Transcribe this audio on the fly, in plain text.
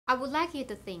I would like you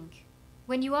to think,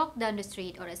 when you walk down the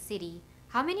street or a city,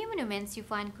 how many monuments you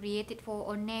find created for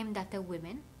or named after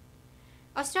women?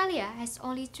 Australia has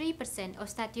only 3% of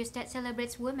statues that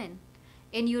celebrates women.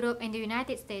 In Europe and the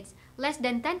United States, less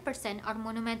than 10% are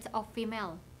monuments of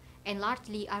female, and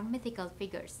largely are mythical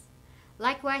figures.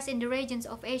 Likewise, in the regions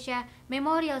of Asia,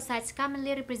 memorial sites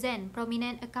commonly represent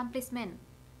prominent accomplishment.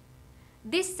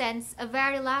 This sends a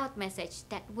very loud message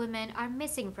that women are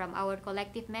missing from our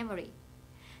collective memory.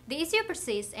 The issue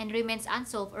persists and remains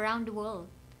unsolved around the world.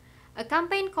 A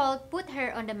campaign called Put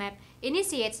Her on the Map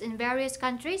initiates in various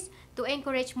countries to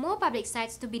encourage more public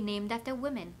sites to be named after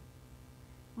women.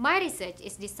 My research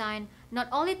is designed not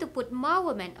only to put more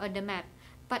women on the map,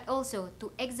 but also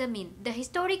to examine the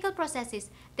historical processes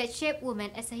that shape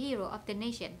women as a hero of the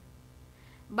nation.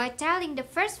 By telling the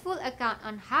first full account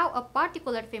on how a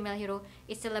particular female hero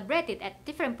is celebrated at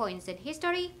different points in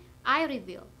history, I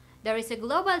reveal there is a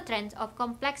global trend of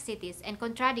complexities and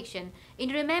contradiction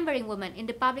in remembering women in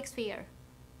the public sphere.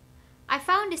 I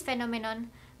found this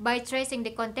phenomenon by tracing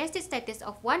the contested status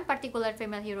of one particular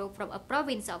female hero from a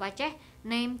province of Aceh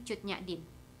named Cut Nyak Dien.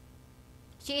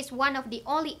 She is one of the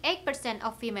only 8%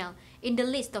 of female in the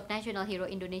list of national hero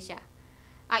Indonesia.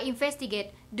 I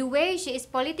investigate the way she is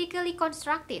politically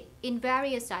constructed in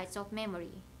various sites of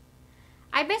memory.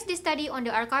 I based this study on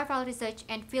the archival research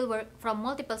and fieldwork from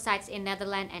multiple sites in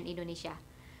Netherlands and Indonesia.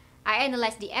 I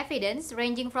analyzed the evidence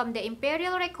ranging from the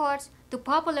imperial records to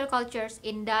popular cultures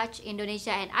in Dutch,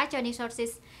 Indonesia, and Aceh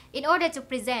sources in order to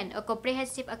present a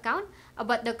comprehensive account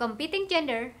about the competing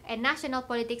gender and national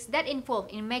politics that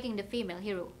involved in making the female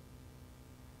hero.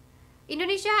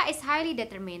 Indonesia is highly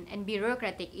determined and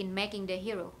bureaucratic in making the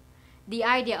hero. The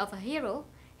idea of a hero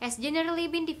has generally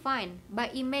been defined by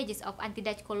images of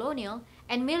anti-Dutch colonial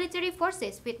and military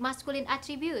forces with masculine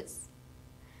attributes.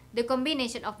 The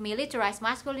combination of militarized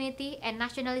masculinity and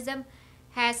nationalism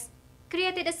has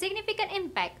created a significant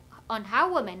impact on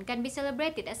how women can be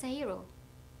celebrated as a hero.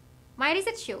 My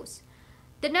research shows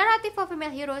the narrative of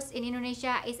female heroes in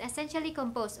Indonesia is essentially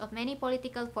composed of many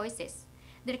political voices.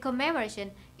 Their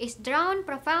commemoration is drawn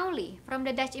profoundly from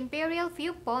the Dutch imperial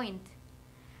viewpoint.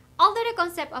 Although the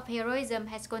concept of heroism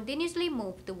has continuously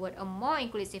moved toward a more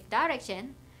inclusive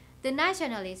direction, the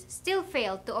nationalists still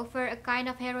fail to offer a kind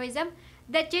of heroism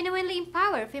that genuinely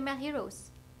empower female heroes.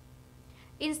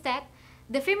 Instead,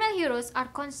 the female heroes are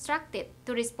constructed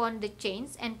to respond to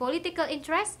change and political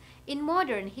interests in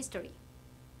modern history.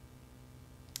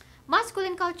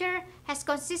 Masculine culture has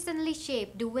consistently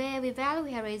shaped the way we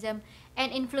value heroism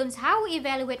and influenced how we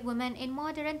evaluate women in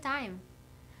modern time.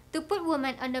 To put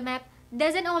women on the map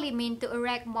doesn't only mean to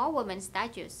erect more women's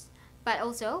statues, but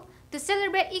also to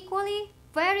celebrate equally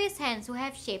various hands who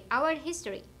have shaped our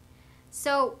history.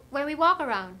 So when we walk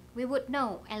around, we would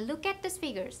know and look at those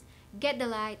figures, get the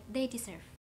light they deserve.